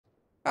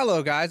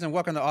Hello guys and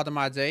welcome to All the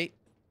Mods 8.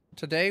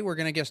 Today we're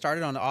going to get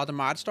started on the All the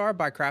Mod Star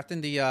by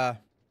crafting the,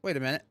 wait a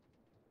minute,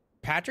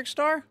 Patrick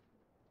Star?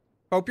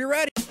 Hope you're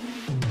ready!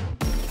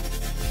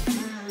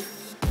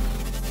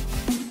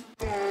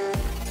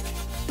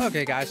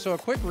 Okay guys, so a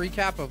quick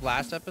recap of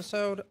last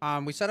episode.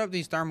 We set up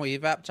these thermal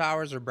evap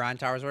towers or brine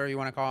towers, whatever you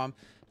want to call them.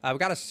 We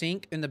got a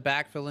sink in the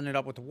back filling it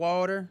up with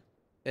water.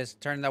 It's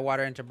turning that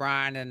water into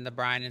brine and the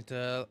brine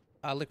into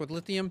liquid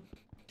lithium.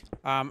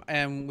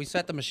 And we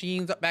set the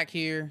machines up back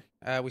here.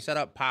 We set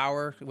up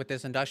power with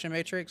this induction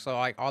matrix. So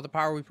like all the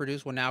power we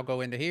produce will now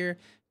go into here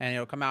and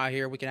it'll come out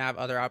here. We can have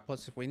other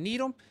outputs if we need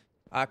them.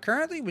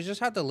 Currently we just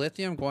have the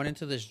lithium going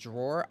into this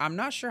drawer. I'm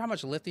not sure how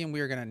much lithium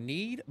we are going to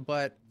need,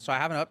 but so I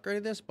haven't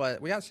upgraded this,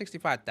 but we got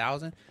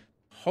 65,000.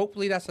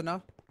 Hopefully that's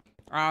enough.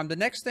 The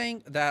next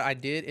thing that I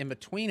did in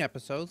between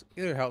episodes,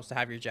 it helps to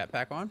have your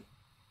jetpack on,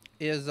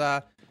 is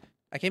I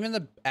came in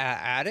the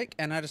attic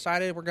and I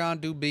decided we're going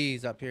to do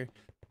bees up here.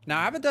 Now,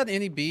 I haven't done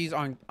any bees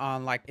on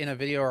like in a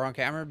video or on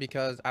camera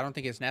because I don't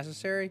think it's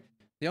necessary.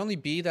 The only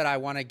bee that I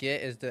want to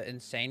get is the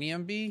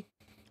Insanium bee,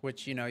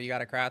 which, you know, you got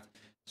to craft.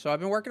 So I've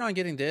been working on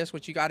getting this,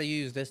 which you got to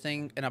use this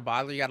thing in a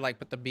bottle. You got to like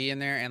put the bee in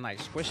there and like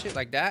squish it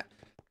like that.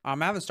 I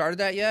haven't started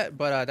that yet,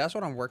 but that's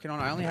what I'm working on.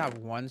 I only have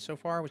one so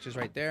far, which is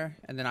right there.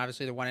 And then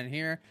obviously the one in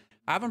here.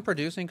 I have them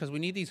producing because we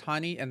need these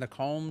honey and the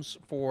combs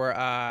for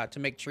to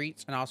make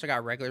treats. And I also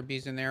got regular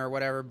bees in there or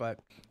whatever, but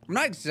I'm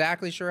not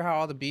exactly sure how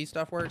all the bee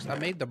stuff works. I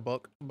made the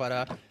book,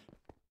 but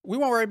we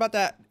won't worry about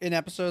that in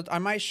episodes. I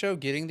might show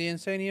getting the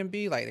Insanium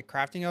bee, like the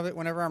crafting of it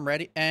whenever I'm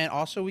ready. And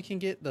also we can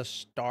get the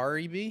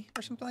starry bee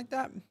or something like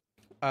that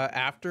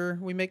after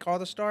we make all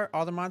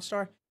the mod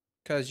star,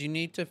 because you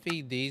need to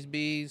feed these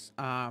bees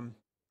all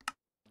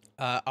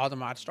the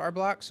mod star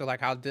blocks. So like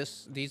how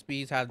these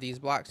bees have these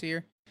blocks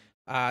here.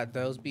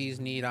 Those bees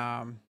need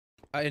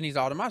it needs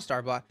all the mod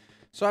star block.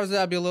 So obviously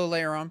that'll be a little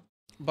later on.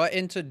 But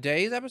in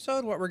today's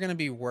episode, what we're going to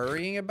be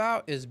worrying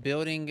about is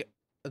building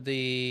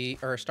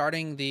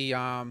starting the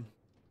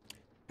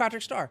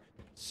Patrick Star.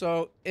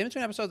 So in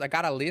between episodes, I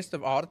got a list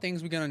of all the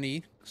things we're going to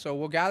need. So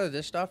we'll gather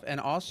this stuff.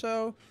 And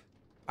also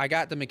I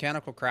got the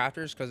mechanical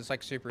crafters because it's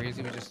like super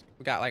easy.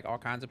 We got like all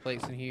kinds of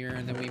plates in here.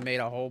 And then we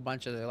made a whole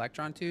bunch of the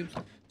electron tubes.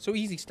 So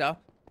easy stuff.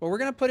 But we're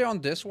going to put it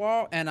on this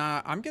wall. And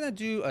I'm going to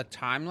do a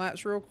time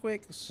lapse real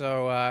quick.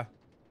 So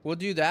we'll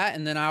do that.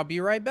 And then I'll be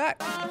right back.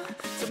 To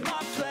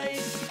my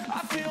place, I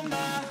feel my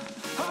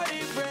heart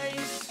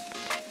erase.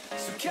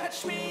 So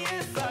catch me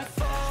if I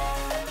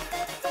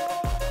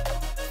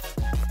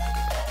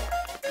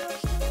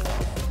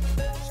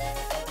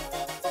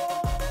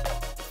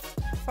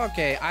fall.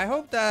 Okay, I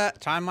hope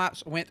that time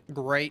lapse went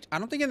great. I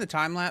don't think in the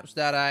time lapse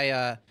that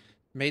I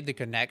made the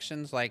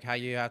connections, like how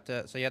you have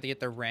to, so you have to get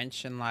the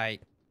wrench and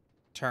like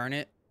turn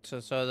it so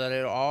that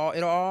it'll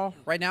all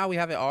right now we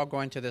have it all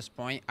going to this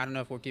point. I don't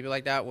know if we'll keep it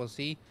like that. We'll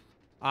see.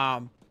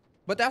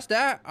 But that's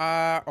that.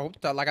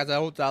 Like I said, I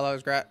hope that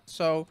looks great.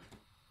 So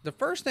the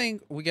first thing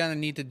we're gonna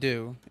need to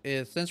do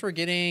is, since we're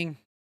getting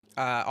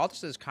all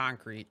this is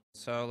concrete,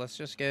 so let's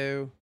just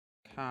go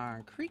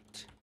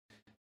concrete.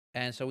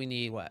 And so we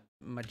need what?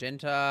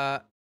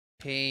 Magenta,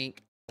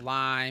 pink,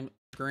 lime,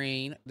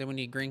 green. Then we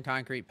need green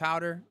concrete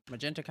powder,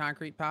 magenta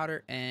concrete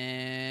powder,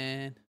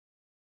 and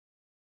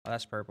oh,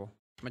 that's purple.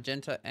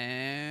 Magenta,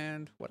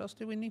 and what else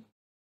do we need?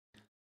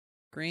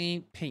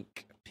 Green,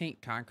 pink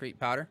concrete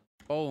powder.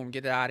 Boom,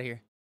 get it out of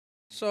here.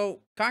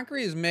 So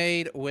concrete is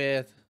made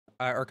with,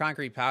 or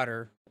concrete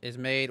powder is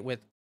made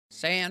with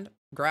sand,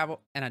 gravel,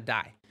 and a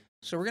dye.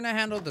 So we're gonna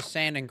handle the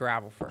sand and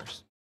gravel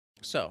first.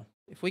 So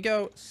if we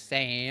go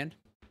sand,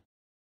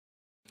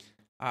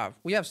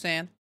 we have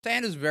sand.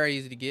 Sand is very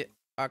easy to get.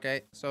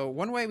 Okay, so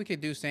one way we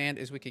could do sand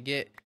is we could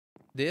get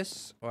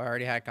this. Well, I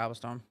already had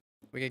cobblestone.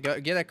 We could go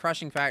get a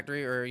crushing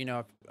factory, or you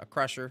know, a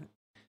crusher.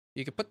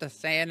 You could put the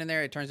sand in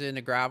there. It turns it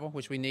into gravel,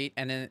 which we need,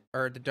 and then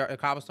or the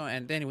cobblestone,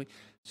 and then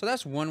so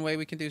that's one way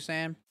we can do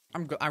sand.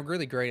 I'm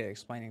really great at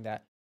explaining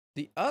that.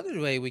 The other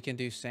way we can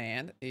do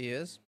sand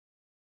is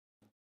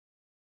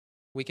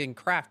we can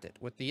craft it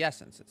with the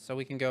essences. So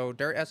we can go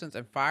dirt essence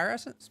and fire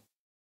essence.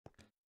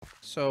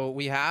 So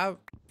we have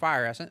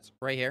fire essence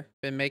right here.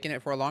 Been making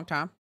it for a long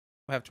time.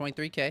 We have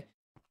 23k,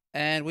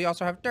 and we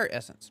also have dirt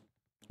essence.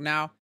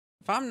 Now,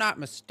 if I'm not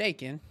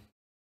mistaken,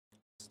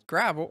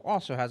 gravel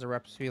also has a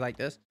recipe like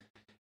this.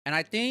 And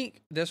I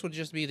think this would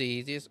just be the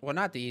easiest. Well,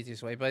 not the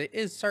easiest way, but it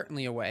is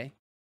certainly a way.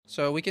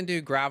 So we can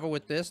do gravel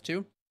with this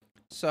too.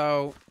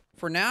 So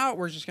for now,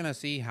 we're just going to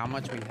see how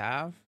much we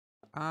have.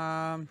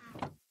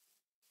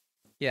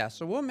 Yeah,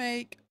 so we'll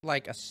make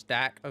like a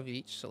stack of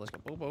each. So let's go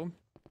boom, boom.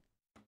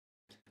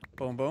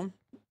 Boom, boom.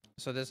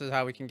 So this is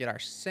how we can get our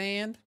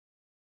sand.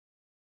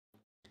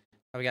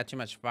 Oh, we got too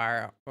much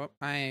fire. Oh,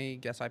 I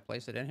guess I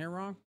placed it in here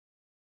wrong.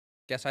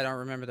 Guess I don't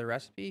remember the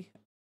recipe.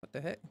 What the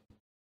heck?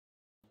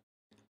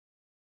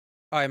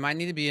 Oh, it might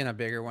need to be in a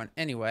bigger one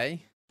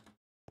anyway.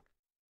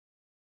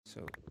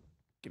 So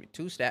give me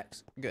 2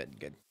 stacks. Good,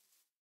 good.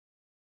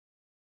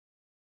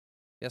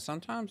 Yeah,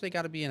 sometimes they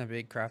got to be in a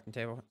big crafting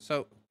table.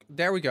 So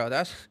there we go.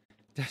 That's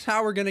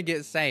how we're gonna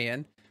get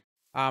sand.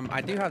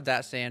 I do have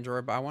that sand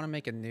drawer, but I want to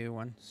make a new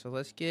one. So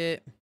let's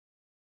get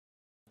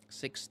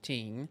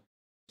 16.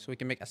 So we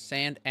can make a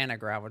sand and a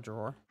gravel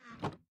drawer.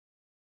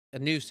 A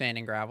new sand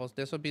and gravels.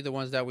 This will be the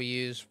ones that we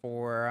use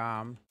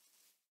for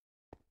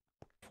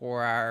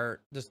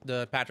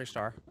the Patrick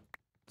Star.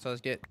 So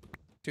let's get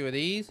 2 of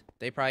these.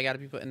 They probably got to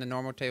be put in the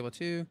normal table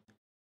too.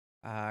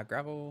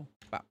 Gravel.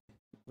 Wow.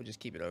 We'll just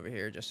keep it over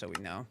here just so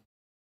we know.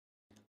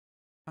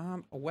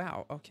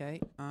 Wow. Okay.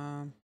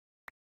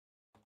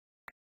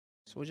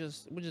 So we'll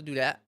just do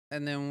that,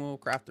 and then we'll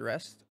craft the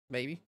rest,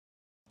 maybe.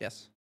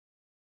 Yes.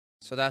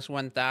 So that's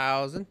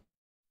 1,000.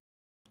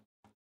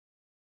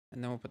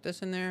 And then we'll put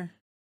this in there,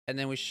 and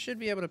then we should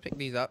be able to pick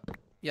these up.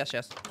 Yes,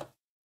 yes.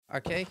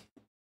 Okay.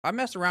 I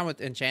messed around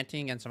with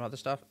enchanting and some other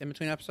stuff in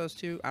between episodes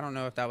too. I don't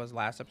know if that was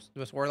last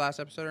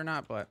episode or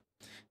not, but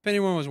if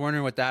anyone was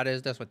wondering what that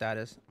is, that's what that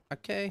is.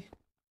 Okay.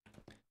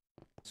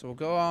 So we'll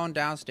go on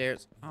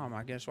downstairs. Oh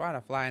my goodness, why did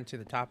I fly into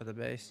the top of the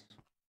base?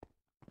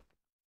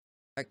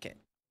 Okay.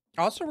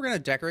 Also, we're going to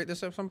decorate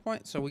this at some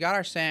point. So we got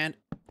our sand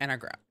and our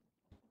gravel.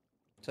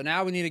 So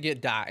now we need to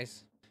get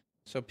dyes.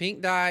 So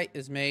pink dye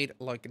is made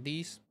like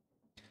these.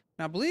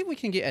 Now I believe we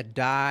can get a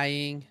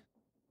dyeing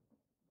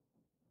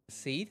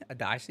seed, a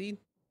dye seed,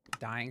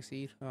 dyeing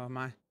seed. Oh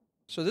my.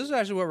 So this is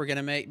actually what we're going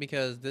to make,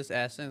 because this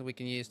essence we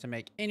can use to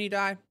make any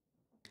dye.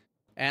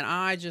 And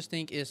I just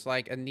think it's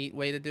like a neat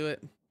way to do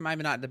it.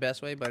 Maybe not the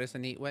best way, but it's a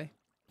neat way.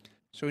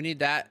 So we need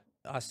that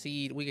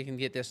seed. We can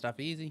get this stuff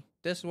easy.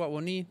 This is what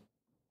we'll need.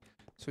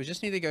 So we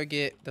just need to go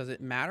get, does it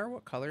matter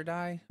what color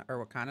dye or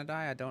what kind of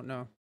dye? I don't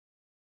know.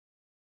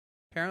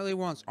 Apparently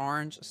wants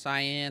orange,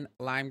 cyan,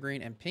 lime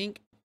green, and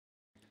pink.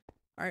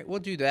 All right, we'll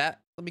do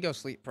that. Let me go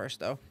sleep first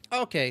though.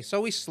 Okay,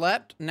 so we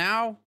slept.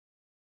 Now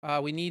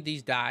we need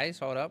these dyes.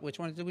 Hold up. Which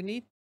ones do we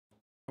need?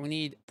 We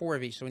need 4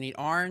 of each. So we need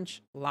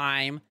orange,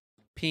 lime,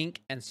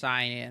 pink, and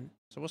cyan.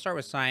 So we'll start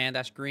with cyan.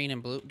 That's green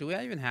and blue. Do we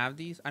even have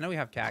these? I know we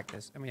have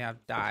cactus and we have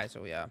dye.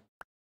 So yeah.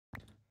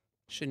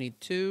 Should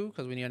need 2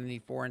 because we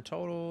need 4 in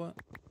total.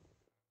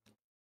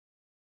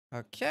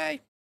 Okay.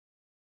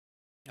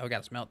 Oh, we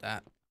gotta smelt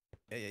that.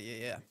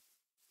 Yeah.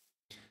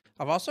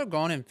 I've also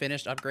gone and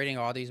finished upgrading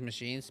all these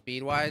machines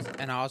speed-wise,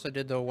 and I also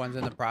did the ones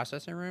in the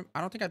processing room.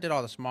 I don't think I did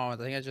all the small ones.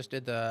 I think I just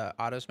did the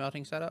auto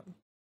smelting setup.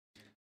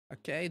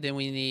 Okay, then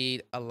we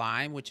need a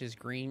lime, which is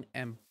green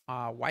and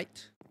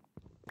white.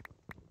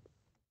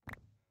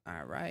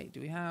 All right, do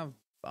we have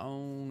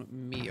bone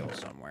meal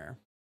somewhere?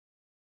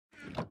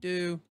 We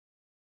do.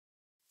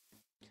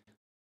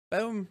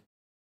 Boom.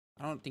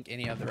 I don't think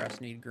any of the rest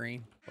need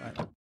green, but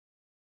all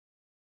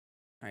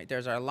right,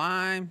 there's our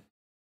lime.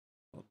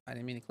 Oh, I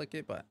didn't mean to click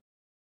it, but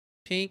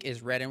pink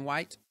is red and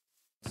white.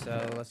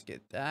 So let's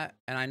get that.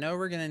 And I know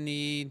we're gonna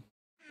need,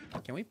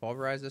 can we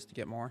pulverize this to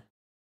get more?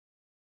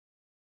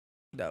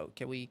 No,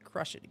 can we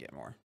crush it to get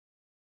more?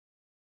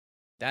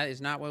 That is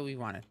not what we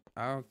wanted.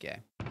 Okay.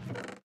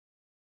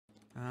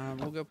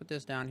 We'll go put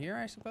this down here,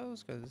 I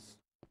suppose, because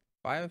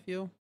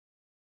biofuel.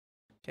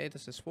 Okay,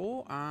 this is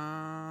full.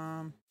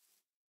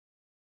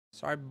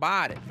 So I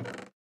bought it.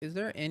 Is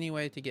there any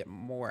way to get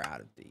more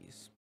out of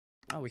these?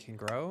 Oh, we can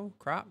grow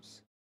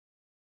crops.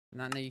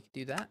 Not know you can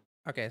do that.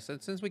 Okay, so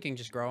since we can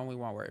just grow them, we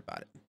won't worry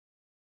about it.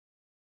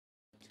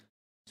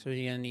 So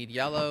you're gonna need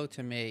yellow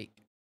to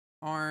make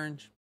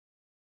orange.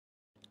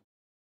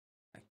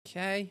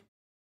 Okay.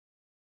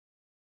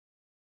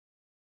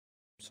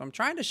 So I'm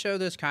trying to show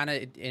this kind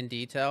of in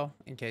detail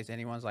in case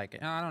anyone's like,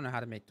 oh, I don't know how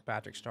to make the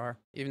Patrick Star,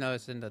 even though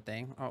it's in the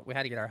thing. Oh, we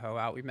had to get our hoe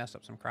out. We messed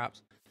up some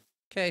crops.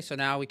 Okay, so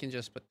now we can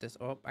just put this.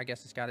 Oh, I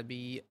guess it's got to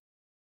be.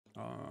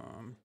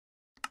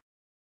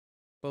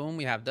 Boom,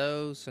 we have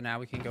those. So now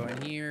we can go in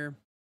here.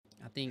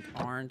 I think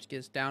orange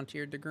gets down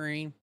tiered to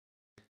green.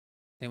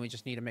 Then we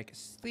just need to make a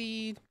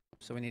seed.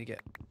 So we need to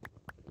get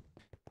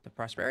the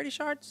prosperity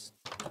shards.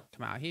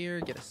 Come out here,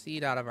 get a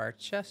seed out of our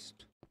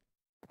chest.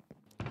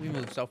 We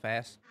move so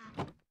fast.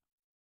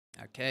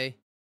 Okay.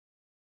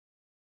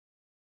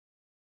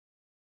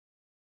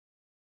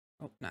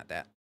 Oh, not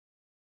that.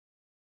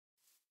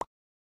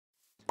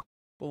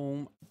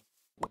 Boom,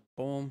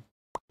 boom,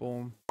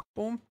 boom,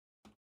 boom.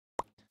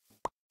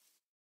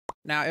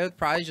 Now, it would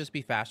probably just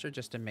be faster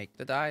just to make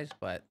the dyes,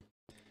 but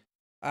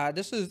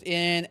this is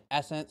in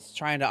essence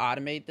trying to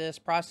automate this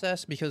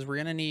process because we're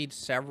going to need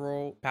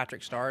several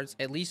Patrick Stars,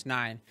 at least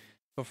 9,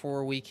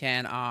 before we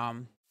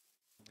can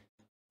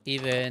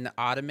even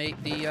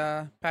automate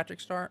the Patrick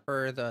Star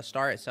or the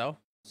star itself.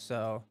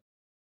 So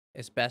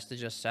it's best to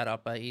just set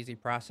up an easy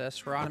process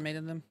for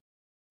automating them.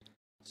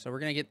 So we're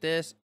going to get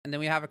this, and then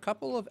we have a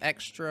couple of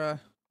extra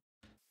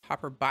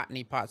hopper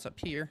botany pots up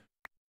here.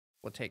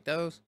 We'll take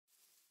those.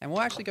 And we'll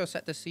actually go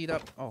set the seed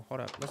up. Oh,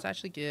 hold up. Let's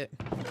actually get,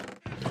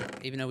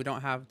 even though we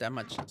don't have that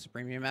much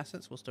premium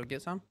essence, we'll still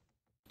get some.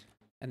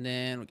 And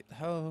then we'll get the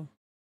hoe.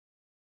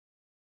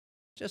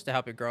 Just to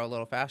help it grow a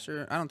little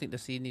faster. I don't think the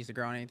seed needs to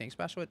grow on anything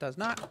special. It does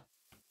not.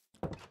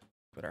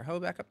 Put our hoe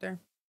back up there.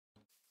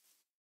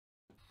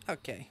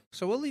 Okay.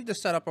 So we'll leave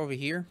this set up over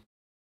here.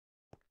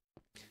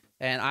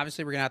 And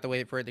obviously we're going to have to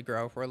wait for it to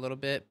grow for a little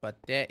bit, but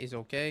that is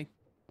okay.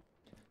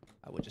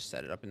 We'll just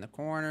set it up in the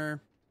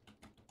corner.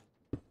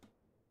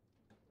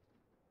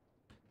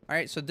 All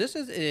right, so this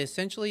is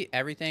essentially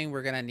everything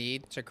we're gonna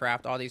need to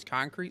craft all these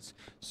concretes.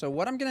 So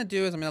what I'm gonna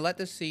do is I'm gonna let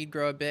this seed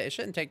grow a bit. It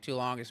shouldn't take too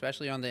long,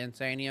 especially on the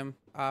Insanium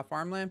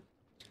farmland.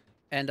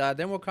 And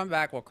then we'll come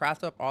back, we'll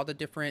craft up all the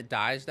different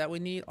dyes that we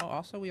need. Oh,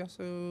 also, we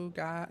also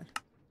got...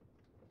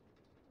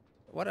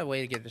 What a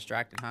way to get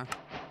distracted, huh?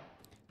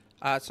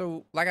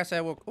 So, like I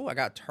said, oh, I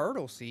got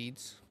turtle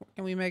seeds. What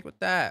can we make with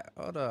that?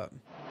 Hold up.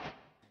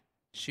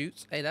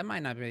 Shoots. Hey, that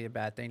might not be a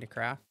bad thing to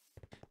craft.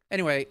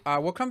 Anyway,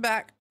 we'll come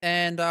back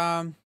and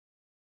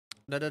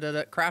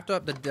craft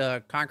up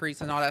the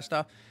concretes and all that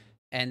stuff.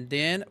 And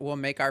then we'll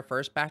make our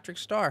first Patrick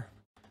Star.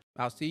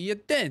 I'll see you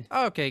then.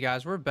 Okay,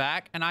 guys, we're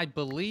back. And I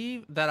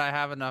believe that I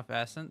have enough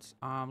essence.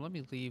 Let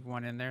me leave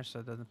one in there so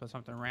it doesn't put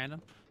something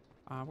random.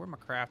 Where's my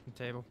crafting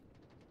table?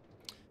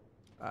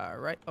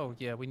 Right. Oh,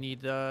 yeah, we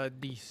need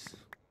these.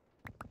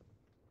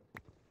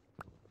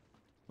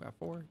 We got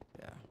 4?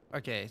 Yeah.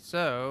 Okay,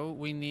 so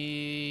we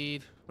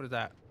need... What is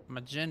that?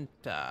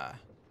 Magenta.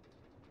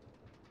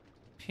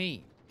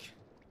 Pink.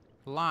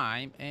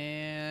 Lime.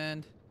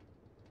 And...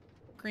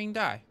 green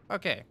dye.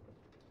 Okay.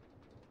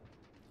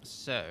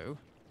 So...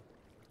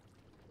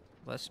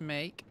 let's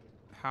make...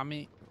 how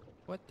many...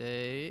 what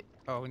the...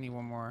 oh, we need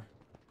one more.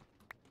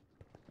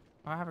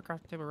 Oh, I have a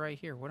crafting table right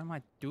here. What am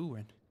I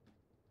doing?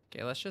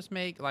 Okay, let's just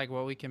make, like,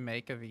 what we can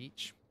make of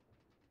each.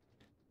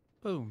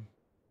 Boom.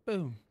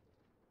 Boom.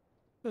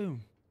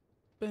 Boom.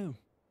 Boom.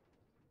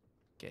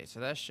 Okay, so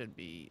that should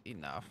be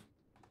enough.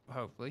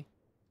 Hopefully.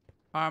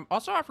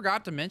 Also, I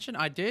forgot to mention,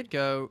 I did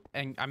go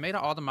and I made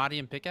an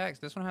Moddedminecraft pickaxe.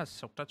 This one has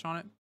silk touch on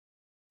it.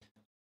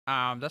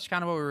 That's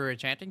kind of what we were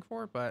enchanting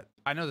for, but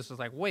I know this is,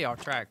 like, way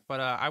off track. But,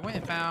 I went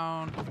and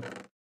found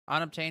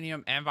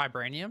unobtainium and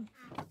vibranium.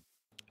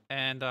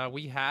 And,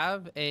 we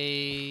have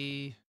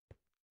a...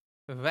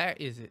 where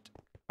is it?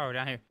 Oh,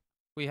 down here.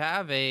 We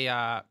have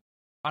a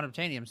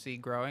unobtainium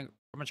seed growing.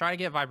 I'm gonna try to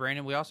get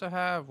vibranium. We also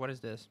have, what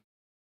is this?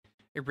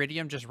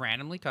 Iridium just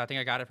randomly, because I think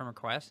I got it from a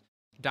quest.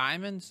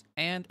 Diamonds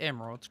and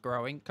emeralds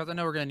growing, because I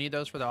know we're gonna need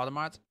those for the other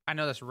mods. I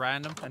know that's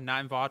random and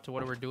not involved to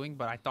what we're doing,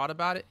 but I thought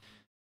about it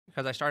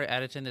because I started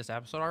editing this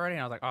episode already,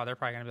 and I was like, oh, they're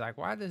probably gonna be like,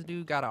 why this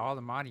dude got an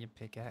Moddedminecraft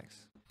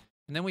pickaxe?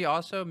 And then we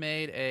also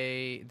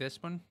made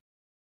this one,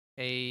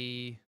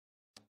 I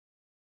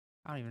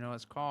don't even know what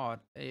it's called.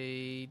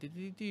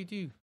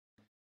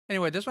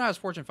 Anyway, this one has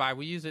Fortune 5.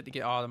 We use it to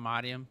get all the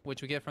Moddedium,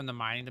 which we get from the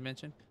mining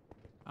dimension.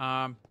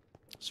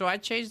 So I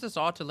changed this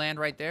all to land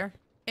right there.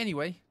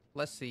 Anyway,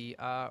 let's see.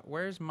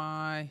 Where's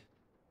my...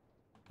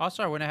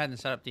 also, I went ahead and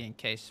set up the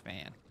encased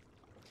fan.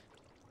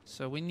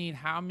 So we need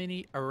how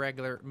many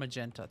irregular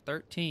magenta?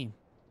 13.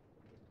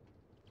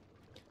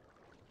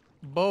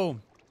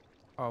 Boom.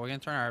 Oh, we're going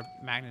to turn our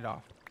magnet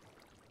off.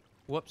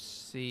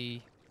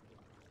 Whoopsie.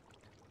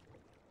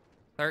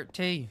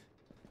 13.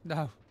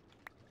 No.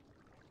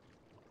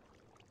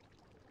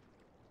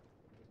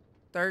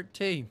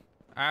 13.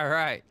 All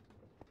right.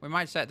 We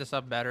might set this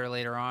up better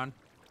later on.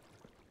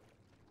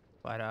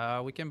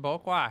 But we can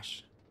bulk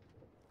wash.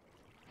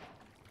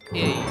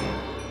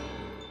 Yeah.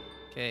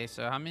 Okay,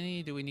 so how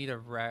many do we need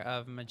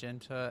of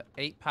magenta?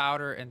 8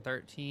 powder and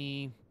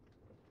 13.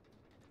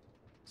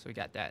 So we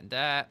got that and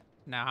that.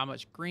 Now how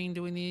much green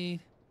do we need?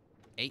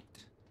 8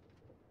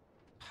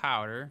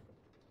 powder.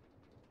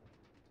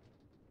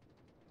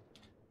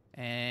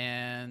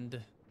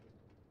 And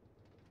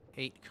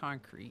 8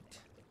 concrete.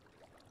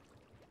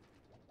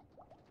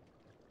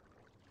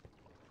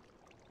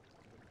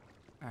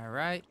 All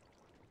right.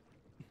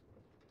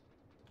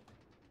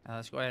 Now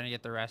let's go ahead and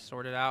get the rest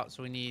sorted out.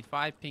 So we need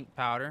 5 pink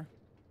powder.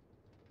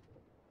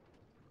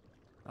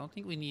 I don't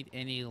think we need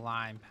any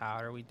lime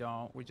powder. We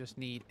don't. We just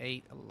need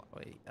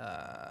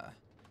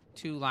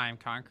 2 lime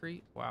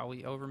concrete. Wow,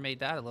 we overmade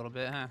that a little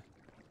bit, huh?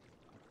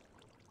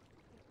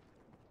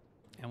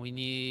 And we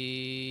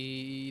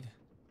need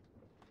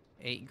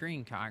 8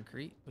 green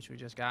concrete, which we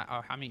just got.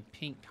 Oh, how many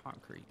pink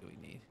concrete do we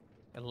need?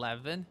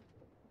 11.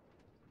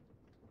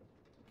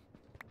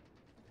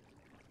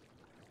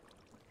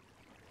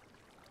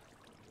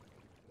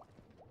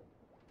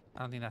 I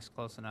don't think that's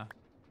close enough.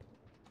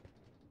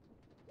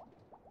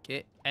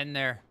 Get in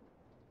there.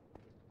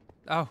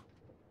 Oh.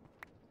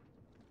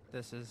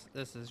 This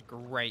is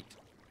great.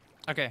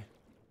 Okay.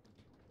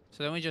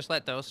 So then we just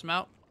let those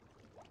smelt.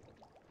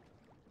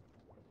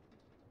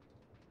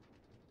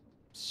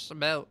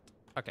 Smelt.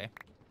 Okay.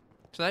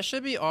 So that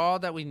should be all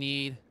that we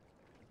need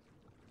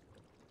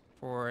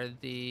for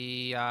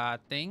the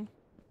thing.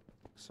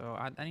 So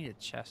I need a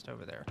chest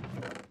over there.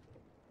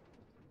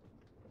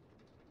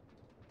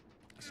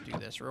 Let's do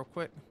this real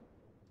quick.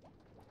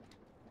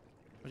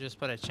 We'll just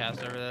put a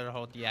chest over there to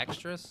hold the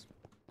extras.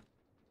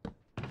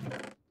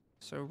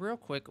 So real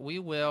quick, we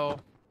will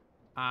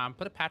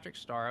put a Patrick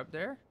Star up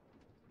there.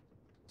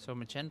 So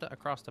magenta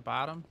across the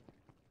bottom.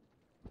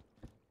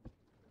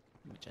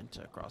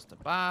 Magenta across the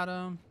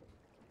bottom.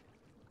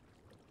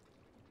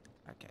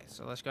 Okay,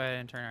 so let's go ahead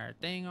and turn our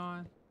thing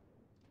on.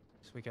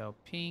 So we go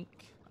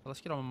pink.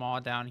 Let's get them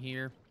all down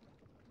here.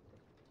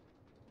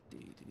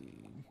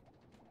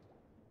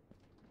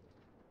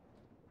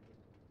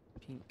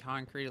 Pink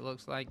concrete, it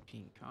looks like.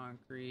 Pink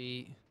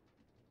concrete.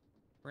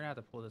 We're gonna have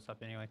to pull this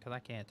up anyway, because I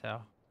can't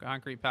tell.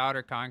 Concrete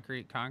powder,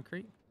 concrete,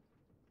 concrete.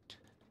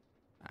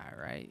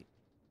 Alright.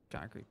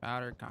 Concrete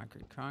powder,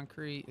 concrete,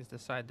 concrete. Is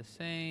this side the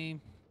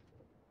same?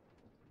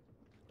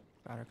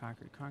 Powder,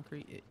 concrete,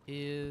 concrete. It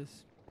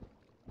is.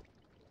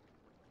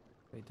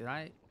 Wait, did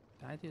I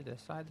do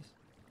this side?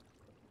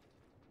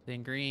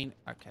 Then green.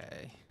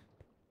 Okay.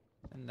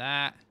 And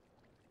that.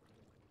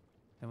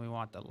 Then we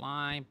want the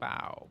line.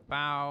 Bow,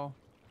 bow.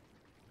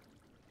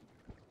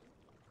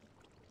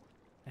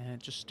 And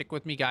just stick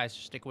with me, guys.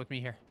 Just stick with me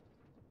here.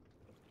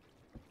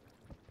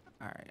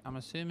 Alright, I'm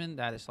assuming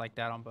that it's like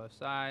that on both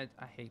sides.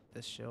 I hate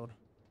this shield.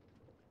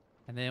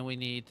 And then we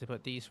need to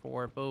put these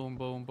four. Boom,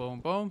 boom, boom,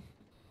 boom.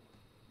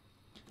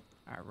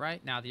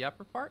 Alright, now the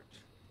upper part.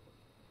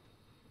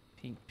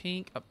 Pink,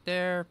 pink up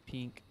there.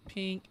 Pink,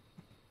 pink.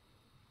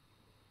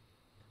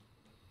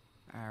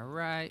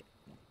 Alright.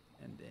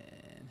 And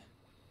then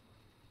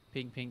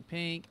pink, pink,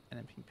 pink. And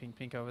then pink, pink,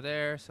 pink over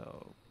there.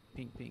 So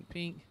pink, pink,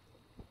 pink.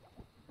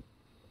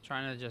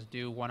 Trying to just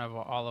do one of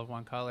all of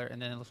one color.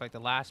 And then it looks like the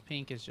last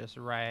pink is just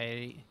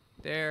right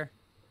there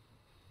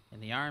in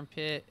the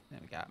armpit. And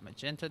then we got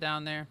magenta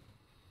down there.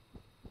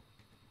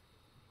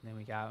 And then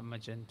we got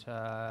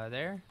magenta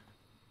there.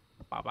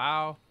 Bow,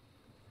 bow.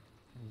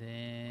 And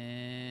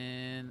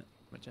then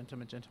magenta,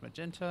 magenta,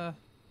 magenta.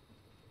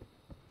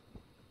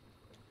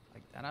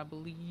 Like that, I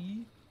believe.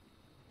 And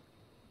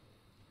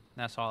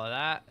that's all of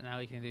that. And now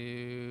we can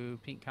do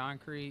pink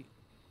concrete.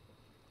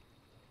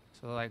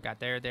 So I got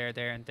there, there,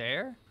 there, and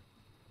there.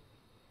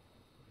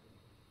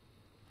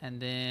 And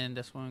then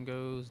this one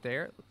goes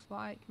there, it looks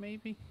like,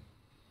 maybe.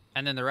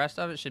 And then the rest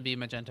of it should be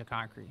magenta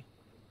concrete.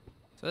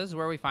 So this is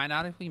where we find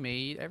out if we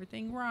made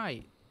everything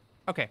right.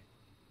 Okay.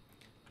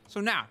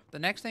 So now, the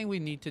next thing we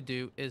need to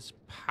do is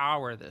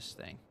power this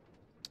thing.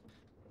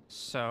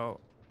 So,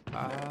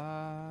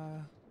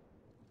 I'm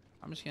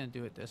just going to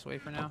do it this way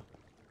for now.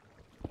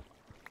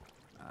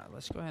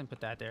 Let's go ahead and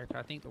put that there,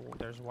 because I think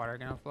there's water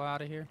going to flow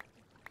out of here.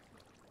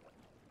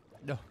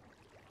 No.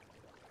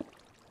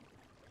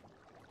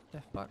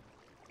 The fuck?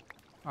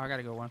 Oh, I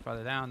gotta go one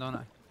farther down, don't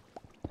I?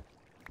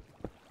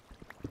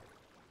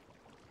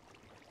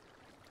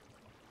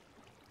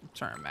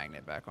 Turn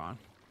magnet back on.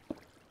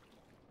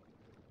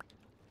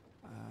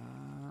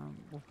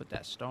 We'll put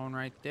that stone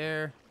right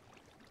there.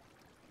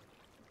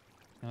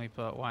 Then we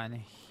put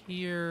one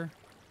here.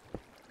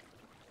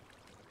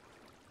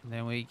 And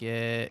then we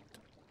get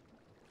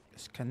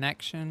this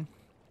connection.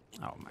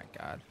 Oh my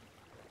god.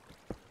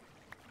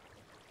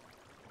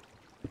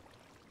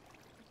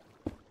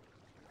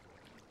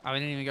 Oh, we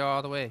didn't even go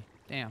all the way.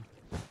 Damn.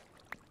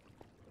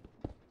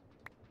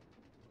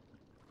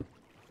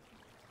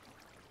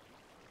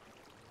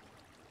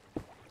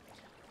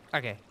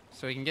 Okay,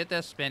 so we can get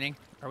this spinning.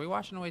 Are we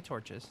washing away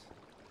torches?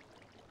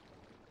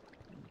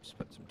 Just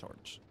put some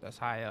torch. That's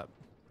high up.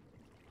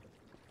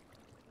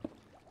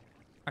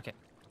 Okay,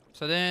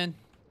 so then...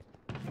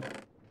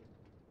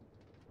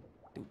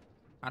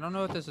 I don't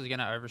know if this is going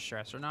to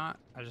overstress or not.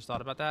 I just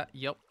thought about that.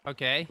 Yep,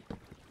 okay.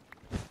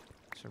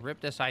 So rip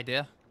this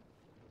idea.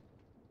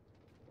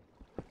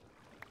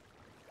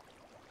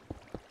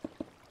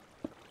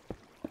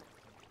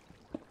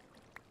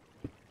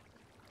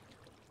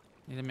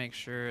 Need to make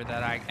sure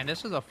that and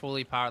this is a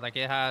fully powered, like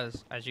it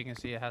has, as you can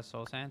see, it has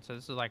soul sand. So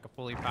this is like a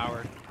fully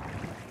powered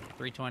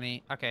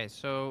 320. Okay,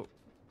 so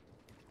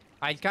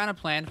I kind of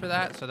planned for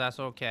that, so that's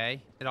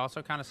okay. It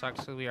also kind of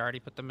sucks because we already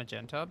put the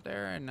magenta up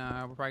there, and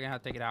we're probably gonna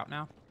have to take it out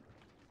now.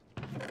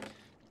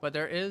 But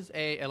there is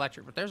a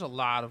electric, but there's a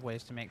lot of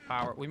ways to make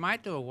power. We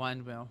might do a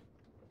windmill.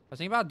 I was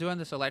thinking about doing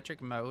this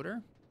electric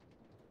motor,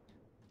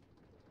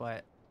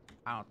 but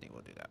I don't think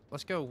we'll do that.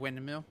 Let's go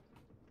windmill.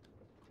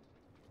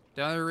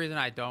 The only reason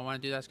I don't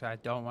want to do that is because I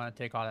don't want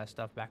to take all that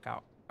stuff back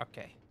out.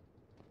 Okay.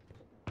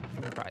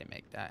 We'll probably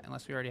make that.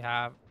 Unless we already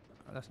have...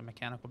 Oh, that's a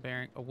mechanical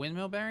bearing. A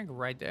windmill bearing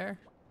right there.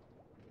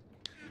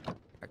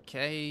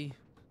 Okay.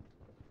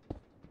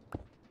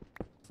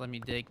 So let me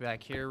dig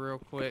back here real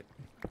quick.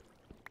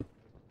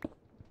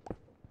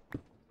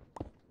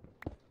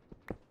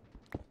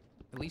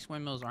 At least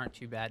windmills aren't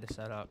too bad to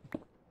set up.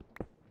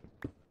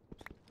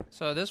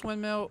 So this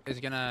windmill is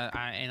gonna,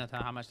 I ain't no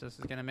telling how much this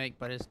is gonna make,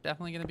 but it's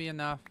definitely gonna be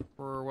enough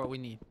for what we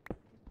need.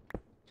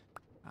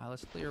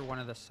 Let's clear one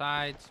of the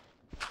sides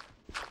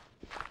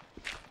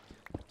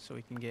so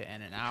we can get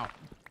in and out,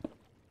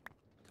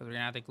 because we're gonna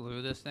have to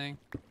glue this thing.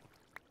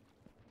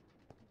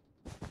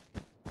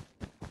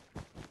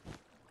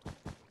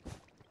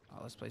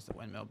 Let's place the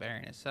windmill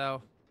bearing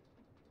itself.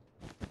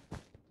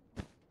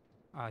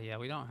 Oh yeah,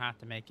 we don't have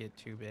to make it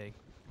too big.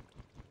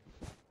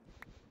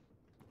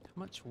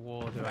 How much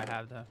wool do I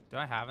have though? Do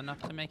I have enough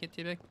to make it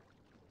too big?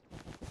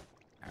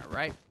 All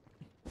right.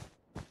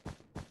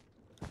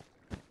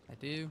 I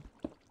do.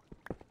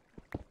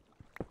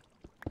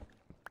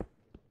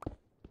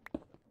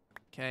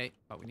 Okay,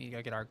 but we need to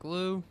go get our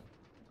glue.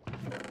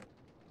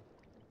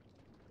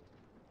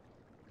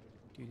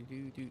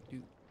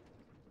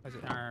 Was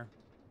it our...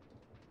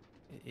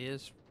 It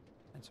is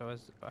And so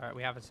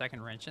we have a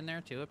second wrench in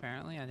there too,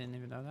 apparently. I didn't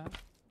even know that.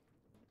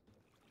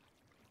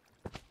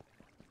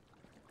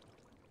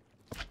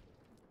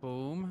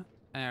 Boom.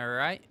 All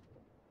right.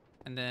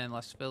 And then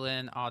let's fill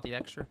in all the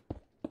extra.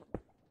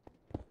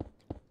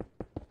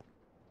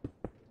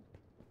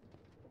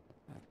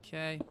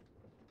 Okay.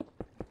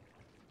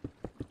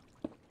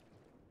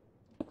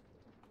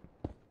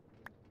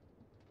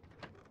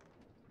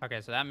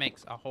 Okay, so that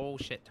makes a whole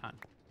shit ton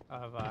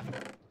of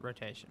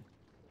rotation.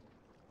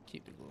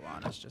 Keep the glue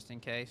on us just in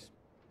case.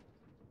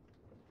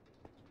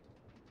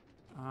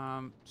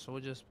 So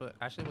we'll just put,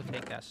 actually we'll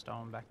take that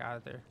stone back out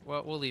of there.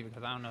 Well, we'll leave it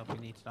because I don't know if we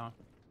need stone.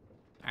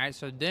 All right,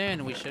 so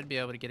then we should be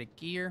able to get a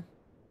gear.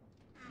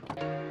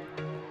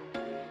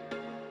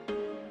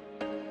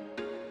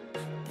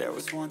 There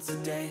was once a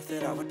day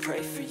that I would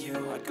pray for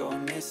you. I'd go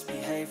and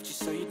misbehave just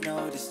so you'd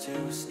notice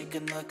too.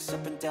 Sneaking looks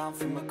up and down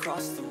from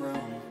across the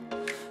room.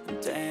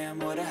 And damn,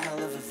 what a hell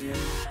of a view.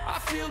 I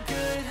feel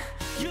good,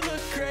 you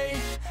look great.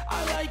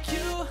 I like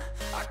you,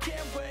 I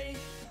can't wait.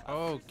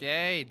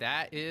 Okay,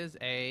 that is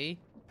a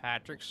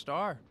Patrick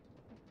Star.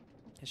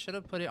 I should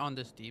have put it on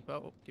this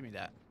depot. Oh, give me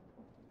that.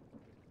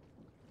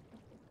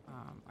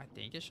 I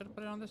think it should have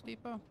put it on this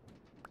depot.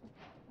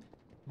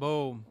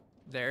 Boom.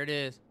 There it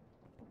is.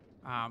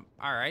 All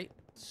right.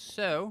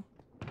 So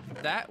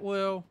that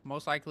will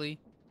most likely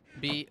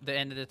be the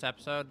end of this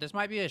episode. This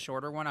might be a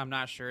shorter one. I'm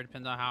not sure. It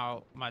depends on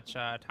how much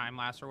time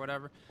lasts or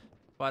whatever.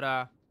 But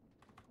I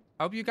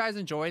hope you guys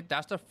enjoyed.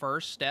 That's the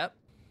first step.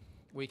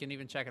 We can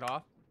even check it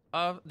off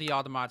of the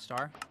ATM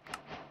Star.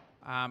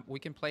 We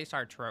can place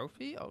our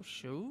trophy. Oh,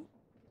 shoot.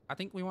 I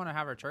think we want to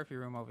have our trophy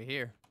room over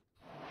here.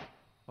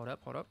 Hold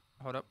up, hold up,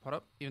 hold up, hold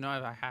up. Even though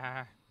if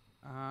I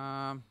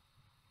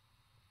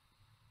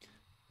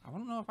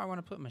don't know if I want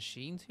to put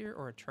machines here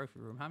or a trophy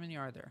room. How many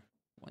are there?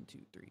 1, 2,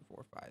 3,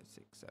 4, 5,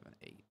 6, 7,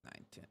 8, 9,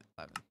 10,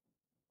 11.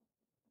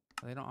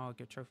 Well, they don't all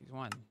get trophies.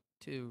 1,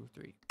 2,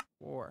 3,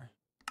 4,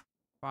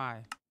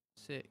 5,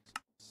 6,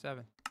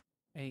 7,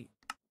 8,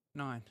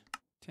 9,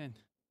 10,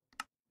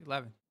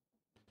 11.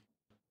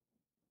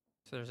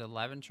 So there's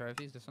 11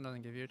 trophies. This one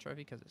doesn't give you a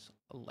trophy because it's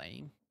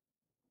lame.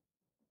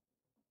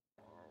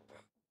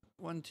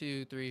 1,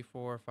 2, 3,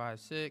 4, 5,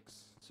 6.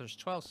 So there's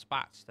 12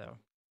 spots though.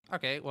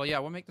 Okay, well yeah,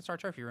 we'll make this our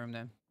trophy room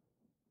then.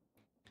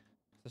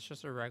 It's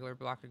just a regular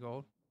block of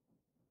gold.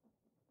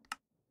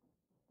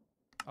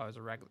 Oh, it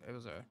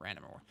was a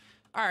random ore.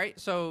 All right,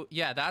 so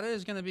yeah, that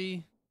is gonna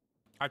be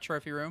our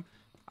trophy room.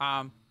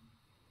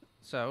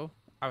 So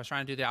I was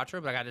trying to do the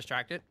outro, but I got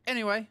distracted.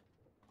 Anyway,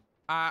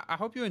 I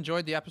hope you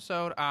enjoyed the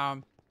episode.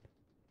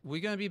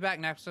 We're gonna be back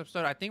next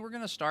episode. I think we're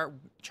gonna start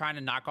trying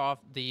to knock off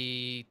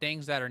the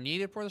things that are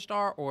needed for the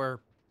star, or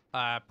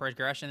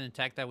progression and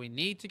tech that we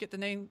need to get the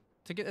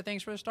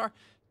things for the star.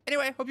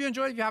 Anyway, hope you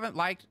enjoyed. If you haven't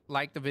liked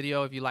the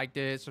video. If you liked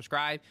it,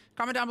 subscribe,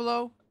 comment down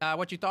below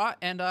what you thought,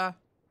 and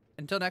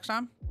until next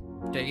time,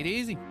 take it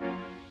easy.